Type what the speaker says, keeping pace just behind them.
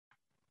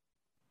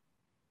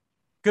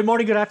Good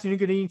morning, good afternoon,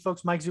 good evening,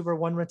 folks. Mike Zuber,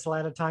 one rental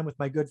at a time with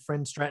my good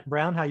friend Stratton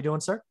Brown. How you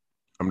doing, sir?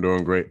 I'm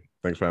doing great.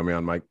 Thanks for having me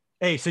on, Mike.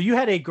 Hey, so you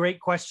had a great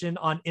question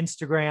on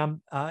Instagram,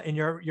 and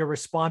your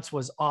response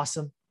was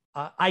awesome.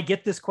 I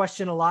get this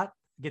question a lot,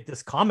 get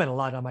this comment a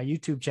lot on my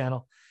YouTube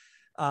channel,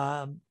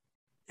 um,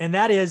 and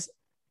that is,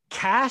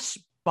 cash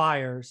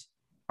buyers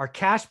are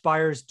cash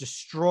buyers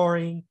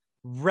destroying,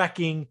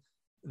 wrecking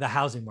the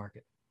housing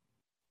market?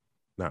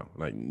 No,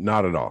 like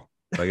not at all.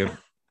 Like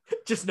if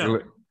Just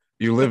no.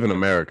 you live in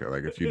America,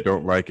 like if you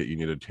don't like it, you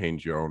need to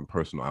change your own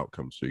personal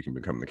outcomes so you can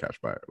become the cash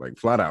buyer. Like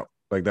flat out.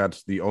 Like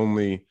that's the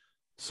only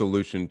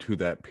solution to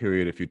that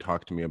period. If you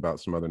talk to me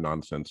about some other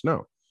nonsense,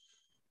 no.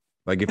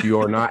 Like if you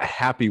are not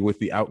happy with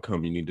the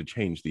outcome, you need to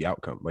change the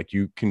outcome. Like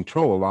you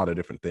control a lot of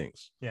different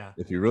things. Yeah.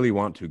 If you really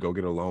want to, go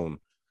get a loan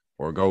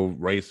or go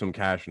raise some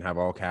cash and have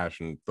all cash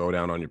and throw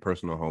down on your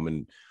personal home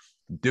and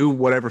do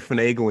whatever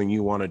finagling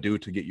you want to do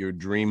to get your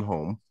dream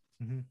home.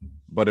 Mm-hmm.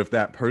 But if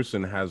that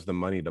person has the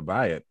money to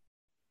buy it,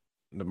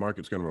 the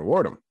market's going to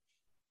reward them.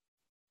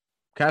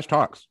 Cash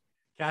talks.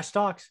 Cash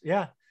talks.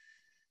 Yeah.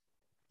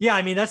 Yeah.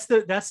 I mean, that's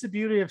the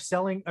beauty of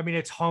selling. I mean,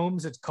 it's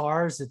homes, it's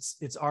cars,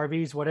 it's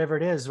RVs, whatever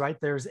it is, right?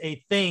 There's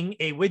a thing,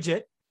 a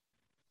widget,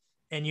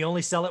 and you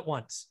only sell it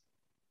once.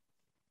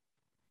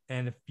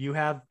 And if you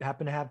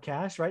happen to have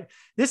cash, right?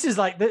 This is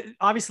like,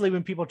 obviously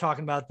when people are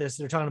talking about this,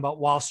 they're talking about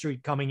Wall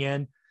Street coming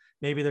in.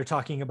 Maybe they're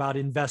talking about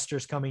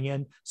investors coming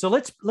in. So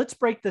let's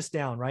break this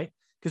down, right?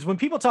 Because when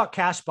people talk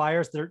cash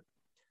buyers,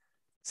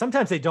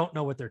 sometimes they don't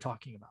know what they're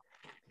talking about.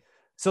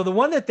 So the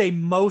one that they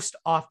most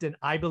often,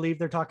 I believe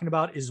they're talking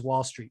about, is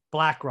Wall Street,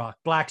 BlackRock,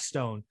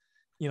 Blackstone,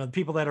 the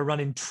people that are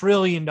running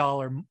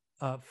trillion-dollar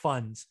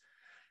funds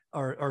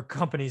or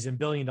companies in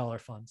billion-dollar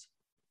funds.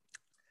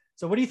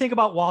 So what do you think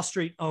about Wall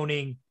Street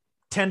owning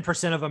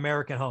 10% of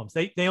American homes?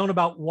 They own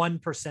about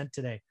 1%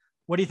 today.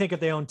 What do you think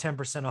if they own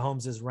 10% of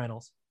homes as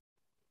rentals?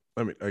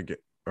 I mean, I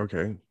get,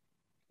 okay,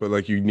 but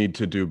like you need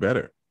to do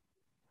better.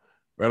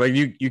 Right? Like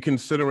you can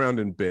sit around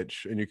and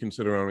bitch and you can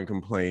sit around and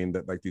complain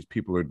that like these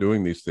people are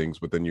doing these things,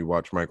 but then you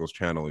watch Michael's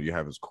channel, you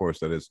have his course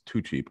that is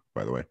too cheap,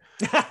 by the way.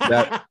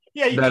 That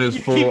that is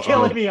full keep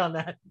killing of me on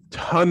that.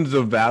 Tons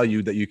of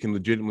value that you can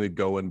legitimately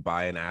go and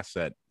buy an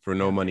asset for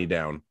no money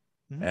down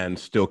and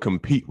still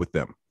compete with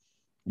them.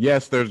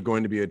 Yes, there's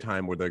going to be a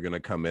time where they're going to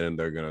come in and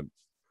they're going to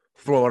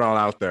throw it all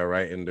out there,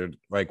 right? And they're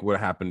like, what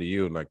happened to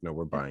you? And like, no,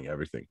 we're buying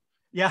everything.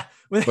 Yeah.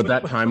 But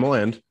that time will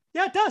end.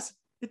 Yeah, it does.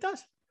 It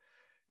does.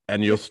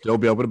 And you'll still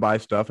be able to buy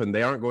stuff. And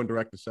they aren't going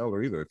direct to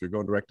seller either. If you're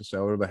going direct to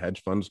seller, the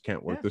hedge funds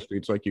can't work the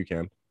streets like you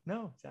can.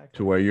 No, exactly.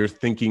 To where you're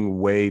thinking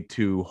way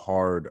too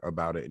hard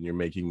about it. And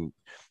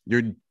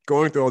you're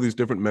going through all these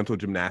different mental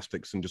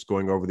gymnastics and just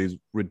going over these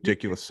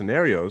ridiculous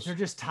scenarios. They're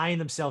just tying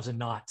themselves in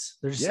knots.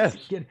 They're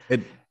just do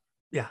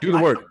the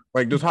work.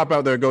 Like just hop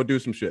out there, go do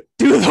some shit.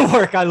 Do the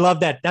work. I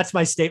love that. That's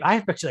my statement. I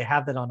actually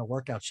have that on a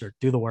workout shirt.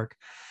 Do the work.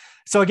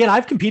 So again,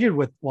 I've competed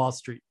with Wall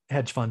Street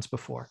hedge funds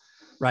before,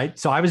 right?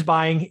 So I was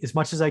buying as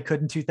much as I could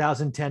in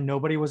 2010.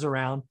 Nobody was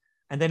around.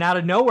 And then out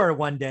of nowhere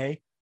one day,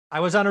 I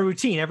was on a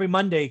routine. Every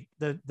Monday,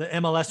 the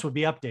MLS would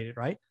be updated,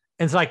 right?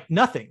 And it's like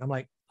nothing. I'm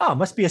like, oh, it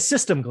must be a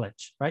system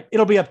glitch, right?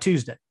 It'll be up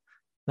Tuesday.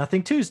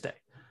 Nothing Tuesday.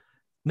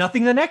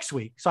 Nothing the next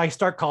week. So I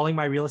start calling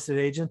my real estate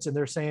agents and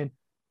they're saying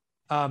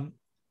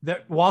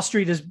that Wall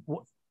Street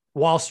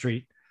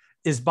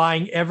is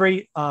buying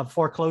every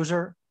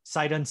foreclosure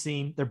sight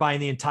unseen. They're buying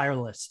the entire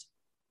list.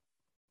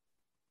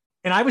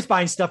 And I was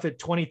buying stuff at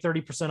 20,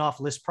 30% off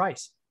list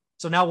price.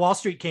 So now Wall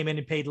Street came in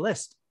and paid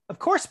list. Of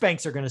course,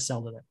 banks are going to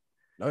sell to them.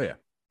 Oh, yeah.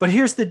 But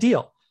here's the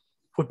deal.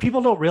 What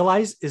people don't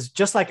realize is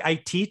just like I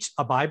teach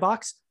a buy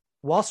box,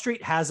 Wall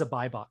Street has a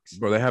buy box.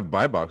 Bro, they have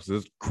buy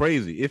boxes. It's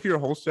crazy. If you're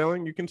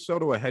wholesaling, you can sell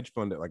to a hedge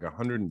fund at like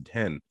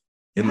 110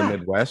 in the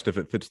Midwest if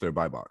it fits their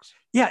buy box.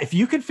 Yeah. If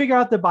you can figure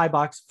out the buy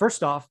box,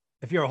 first off,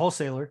 if you're a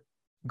wholesaler,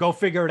 go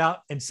figure it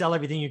out and sell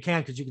everything you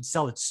can because you can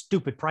sell at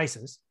stupid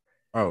prices.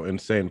 Oh,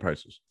 insane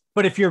prices.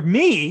 But if you're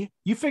me,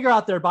 you figure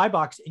out their buy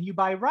box and you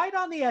buy right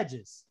on the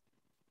edges.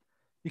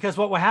 Because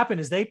what will happen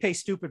is they pay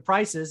stupid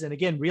prices. And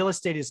again, real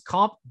estate is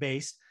comp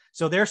based.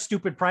 So their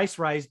stupid price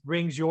rise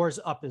brings yours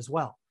up as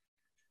well.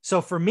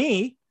 So for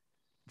me,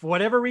 for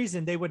whatever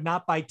reason, they would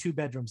not buy 2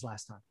 bedrooms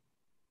last time.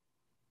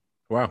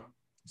 Wow.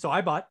 So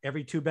I bought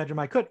every 2 bedroom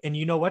I could. And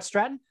you know what,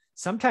 Stratton?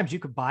 Sometimes you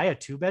could buy a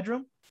 2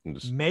 bedroom,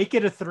 make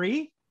it a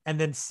 3, and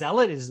then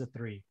sell it as a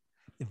 3.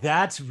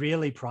 That's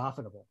really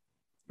profitable.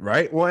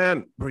 Right. Well,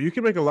 and bro, you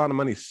can make a lot of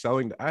money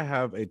selling. I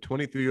have a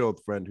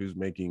 23-year-old friend who's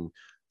making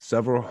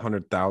several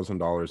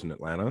 $100,000 in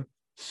Atlanta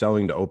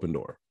selling to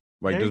Opendoor,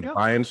 like just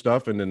buying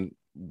stuff and then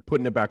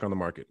putting it back on the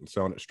market and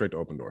selling it straight to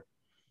Opendoor,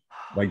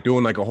 like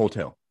doing like a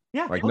hotel,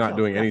 like not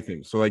doing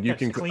anything. So like you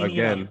can,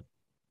 again,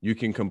 you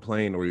can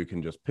complain or you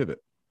can just pivot.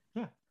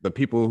 Yeah. The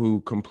people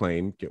who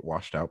complain get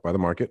washed out by the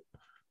market.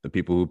 The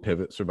people who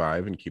pivot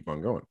survive and keep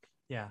on going.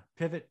 Yeah.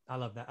 Pivot. I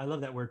love that. I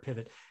love that word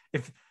pivot.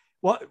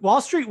 Wall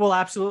Street will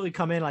absolutely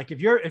come in. Like if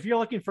you're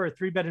looking for a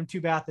 3-bedroom,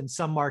 2-bath in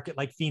some market,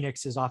 like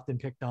Phoenix is often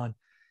picked on,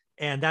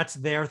 and that's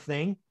their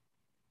thing,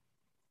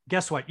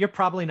 guess what? You're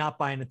probably not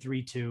buying a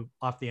 3-2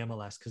 off the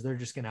MLS because they're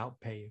just going to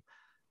outpay you.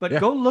 But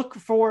go look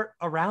for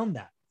around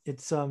that.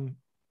 It's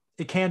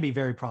it can be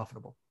very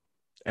profitable.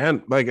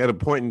 And like at a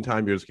point in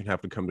time, you're just gonna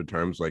have to come to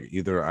terms like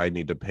either I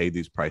need to pay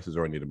these prices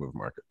or I need to move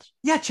markets.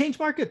 Yeah, change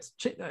markets.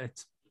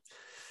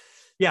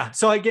 Yeah.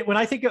 So when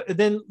I think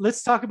then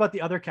let's talk about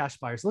the other cash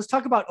buyers. Let's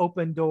talk about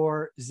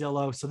Opendoor,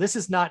 Zillow. So this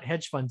is not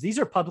hedge funds. These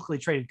are publicly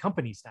traded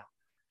companies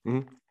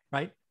now,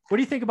 right? What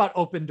do you think about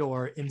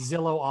Opendoor and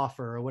Zillow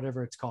Offer or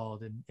whatever it's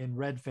called in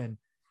Redfin?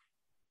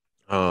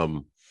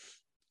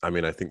 I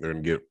mean, I think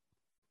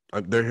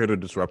they're here to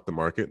disrupt the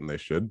market, and they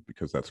should,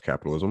 because that's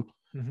capitalism.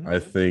 I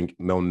think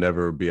they'll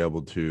never be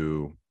able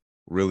to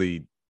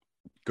really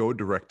go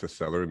direct to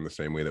seller in the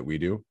same way that we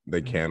do.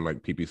 They can,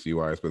 like PPC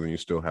wise, but then you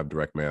still have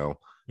direct mail.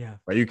 Yeah.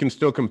 Right. You can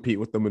still compete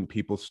with them, and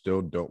people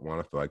still don't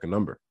want to feel like a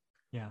number.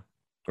 Yeah.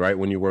 Right.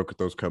 When you work with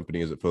those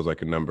companies, it feels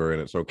like a number,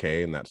 and it's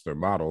okay. And that's their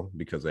model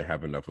because they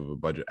have enough of a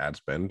budget ad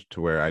spend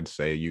to where I'd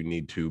say you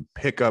need to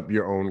pick up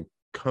your own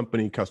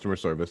company customer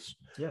service.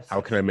 Yes.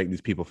 How can I make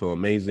these people feel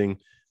amazing?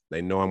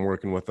 They know I'm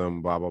working with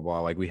them, blah, blah, blah.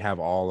 Like we have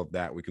all of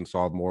that. We can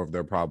solve more of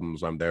their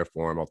problems. I'm there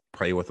for them. I'll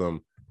pray with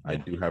them. Yeah. I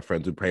do have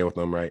friends who pray with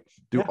them, right?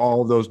 Do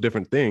all of those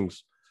different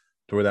things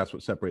to where that's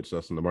what separates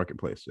us in the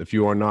marketplace. If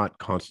you are not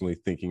constantly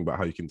thinking about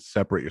how you can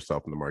separate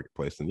yourself in the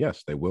marketplace, then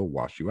yes, they will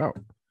wash you out.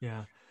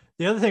 Yeah.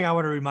 The other thing I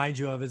want to remind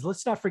you of is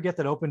let's not forget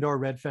that Opendoor,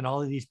 Redfin,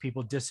 all of these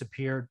people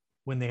disappeared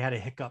when they had a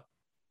hiccup.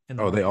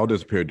 They all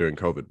disappeared during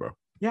COVID, bro.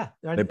 Yeah.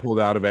 They pulled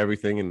out of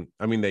everything. And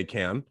I mean, they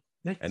can.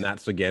 And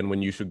that's, again,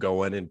 when you should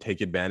go in and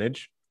take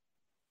advantage.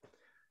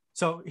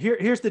 So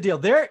here's the deal.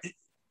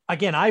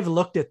 Again, I've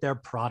looked at their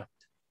product.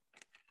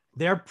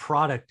 Their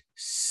product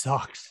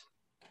sucks.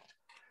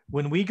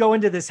 When we go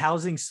into this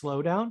housing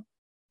slowdown,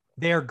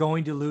 they are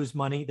going to lose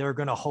money. They're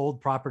going to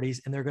hold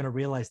properties, and they're going to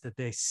realize that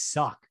they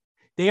suck.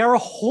 They are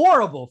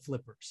horrible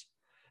flippers.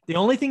 The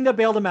only thing that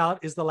bailed them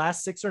out is the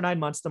last 6 or 9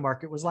 months, the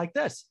market was like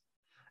this.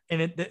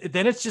 And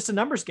then it's just a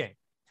numbers game.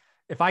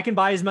 If I can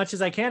buy as much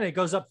as I can, it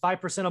goes up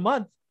 5% a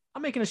month.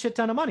 I'm making a shit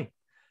ton of money.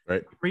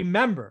 Right.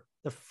 Remember,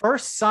 the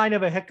first sign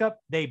of a hiccup,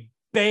 they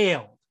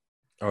bailed.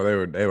 Oh,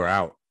 they were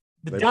out.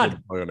 They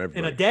done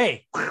in a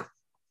day.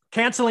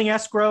 Canceling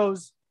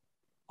escrows,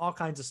 all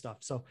kinds of stuff.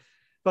 So,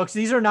 folks,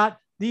 these are not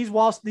these.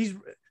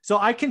 So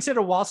I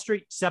consider Wall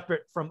Street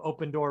separate from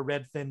Opendoor,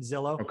 Redfin,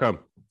 Zillow. Okay.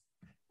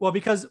 Well,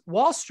 because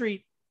Wall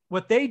Street,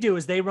 what they do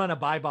is they run a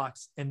buy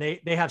box, and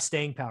they have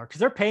staying power because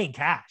they're paying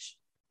cash.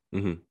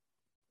 Mm-hmm.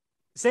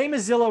 Same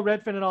as Zillow,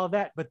 Redfin, and all of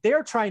that, but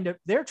they're trying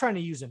to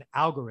use an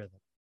algorithm.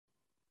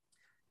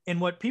 And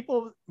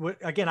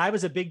again, I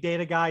was a big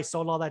data guy,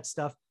 sold all that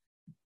stuff.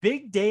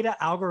 Big data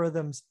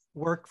algorithms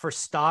work for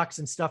stocks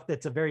and stuff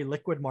that's a very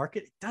liquid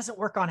market. It doesn't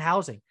work on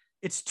housing.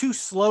 It's too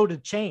slow to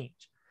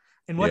change.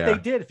 And what they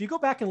did, if you go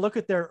back and look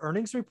at their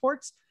earnings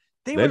reports,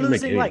 they were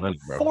losing like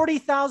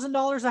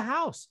 $40,000 a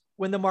house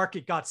when the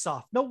market got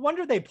soft. No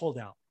wonder they pulled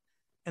out.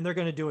 And they're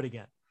going to do it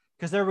again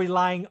because they're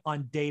relying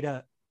on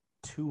data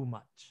too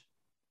much.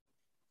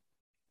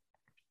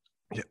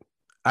 Yeah,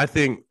 I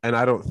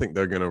don't think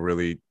they're going to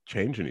really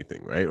change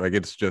anything, right? Like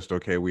it's just,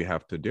 okay, we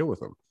have to deal with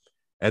them.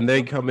 And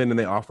they come in and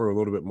they offer a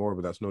little bit more,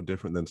 but that's no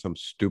different than some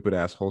stupid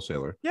ass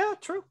wholesaler. Yeah,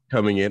 true.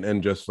 Coming in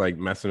and just like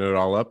messing it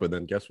all up. And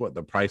then guess what?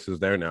 The price is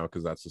there now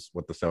because that's just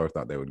what the seller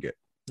thought they would get.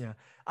 Yeah.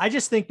 I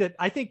just think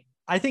I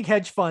think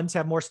hedge funds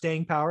have more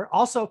staying power.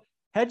 Also,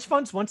 hedge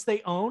funds, once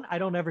they own, I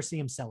don't ever see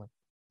them selling.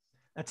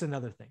 That's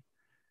another thing.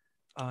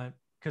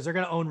 Because they're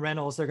going to own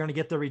rentals. They're going to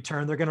get the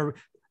return.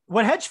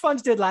 What hedge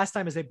funds did last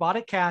time is they bought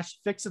it cash,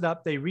 fixed it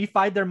up. They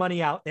refied their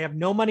money out. They have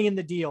no money in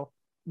the deal.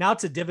 Now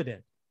it's a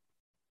dividend.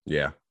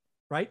 Yeah.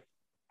 Right.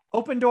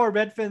 Opendoor,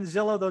 Redfin,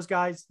 Zillow, those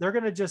guys,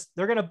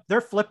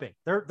 they're flipping.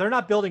 They're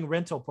not building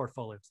rental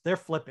portfolios. They're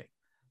flipping,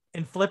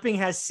 and flipping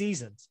has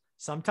seasons.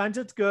 Sometimes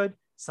it's good.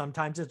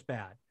 Sometimes it's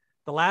bad.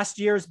 The last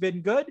year has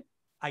been good.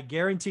 I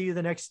guarantee you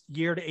the next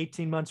year to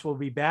 18 months will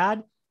be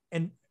bad.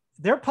 And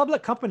they're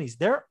public companies.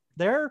 They're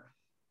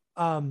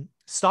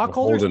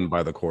stockholders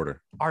by the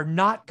quarter are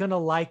not going to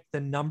like the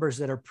numbers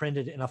that are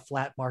printed in a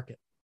flat market.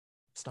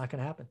 It's not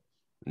going to happen.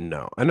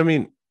 No. And I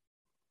mean,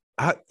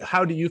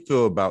 how do you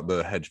feel about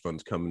the hedge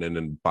funds coming in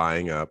and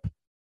buying up,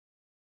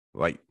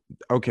 like,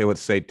 okay,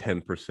 let's say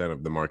 10%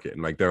 of the market,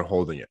 and like they're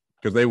holding it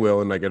because they will.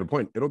 And like at a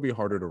point, it'll be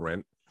harder to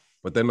rent.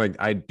 But then like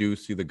I do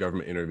see the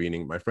government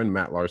intervening. My friend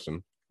Matt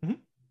Larson,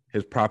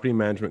 his property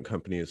management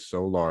company is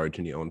so large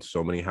and he owns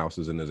so many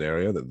houses in his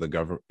area that the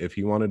government, if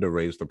he wanted to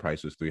raise the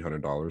prices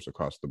 $300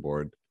 across the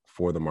board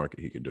for the market,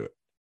 he could do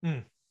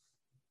it.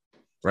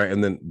 Right.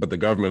 And then, but the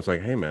government's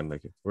like, hey man,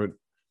 like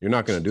you're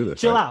not going to do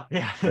this. Chill out.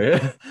 Yeah.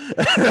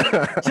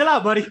 Chill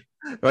out, buddy.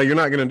 Like, you're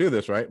not going to do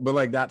this. Right. But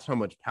like, that's how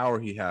much power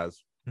he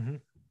has.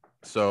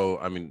 So,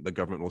 I mean, the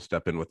government will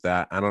step in with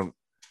that.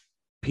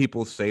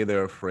 People say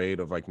they're afraid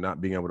of like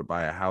not being able to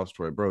buy a house,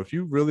 Troy. Bro, if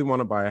you really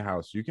want to buy a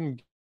house, you can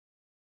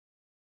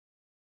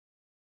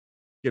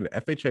get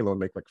an FHA loan,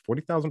 make like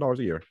 $40,000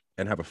 a year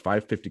and have a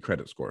 550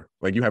 credit score.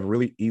 Like you have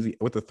really easy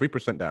with a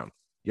 3% down.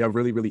 You have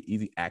really, really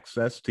easy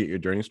access to get your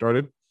journey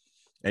started.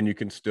 and you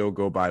can still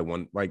go buy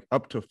one, like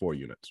up to 4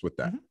 units with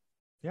that. Mm-hmm.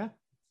 Yeah.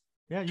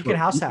 Yeah. You can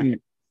house hack.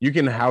 You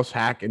can house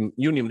hack, and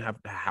you don't even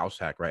have to house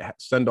hack, right?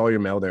 Send all your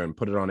mail there and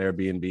put it on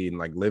Airbnb and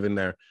like live in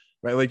there,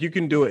 right? Like you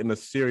can do it in a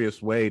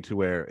serious way to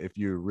where if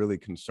you're really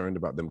concerned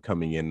about them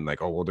coming in,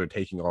 like, oh, well, they're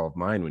taking all of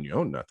mine when you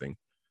own nothing,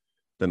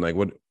 then like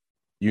what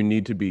you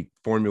need to be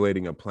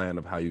formulating a plan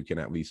of how you can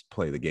at least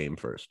play the game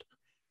first.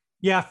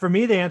 Yeah. For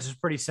me, the answer is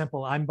pretty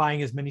simple. I'm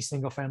buying as many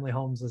single family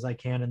homes as I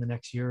can in the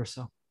next year or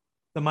so.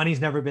 The money's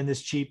never been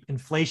this cheap.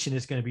 Inflation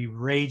is going to be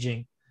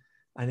raging,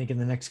 I think, in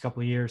the next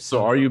couple of years.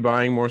 So are you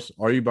buying more?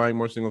 Are you buying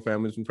more single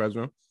families in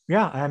Fresno?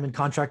 Yeah, I am in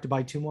contract to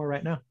buy 2 more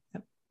right now.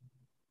 Yep.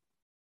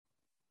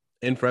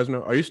 In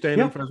Fresno? Are you staying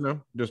in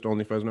Fresno? Just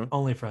only Fresno?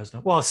 Only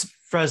Fresno. Well, it's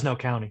Fresno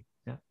County.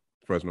 Yeah.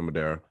 Fresno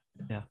Madera.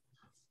 Yeah.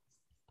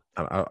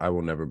 I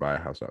will never buy a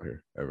house out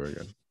here ever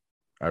again.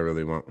 I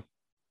really won't.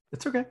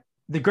 It's okay.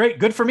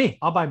 Good for me.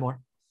 I'll buy more.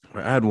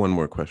 I had one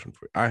more question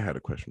for you. I had a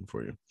question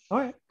for you. All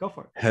right, go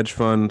for it. Hedge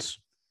funds.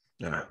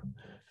 Yeah,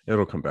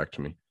 it'll come back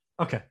to me.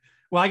 Okay.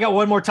 Well, I got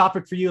one more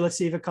topic for you. Let's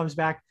see if it comes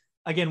back.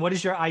 Again, what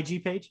is your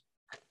IG page?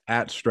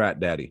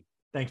 @StratDaddy.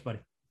 Thanks, buddy.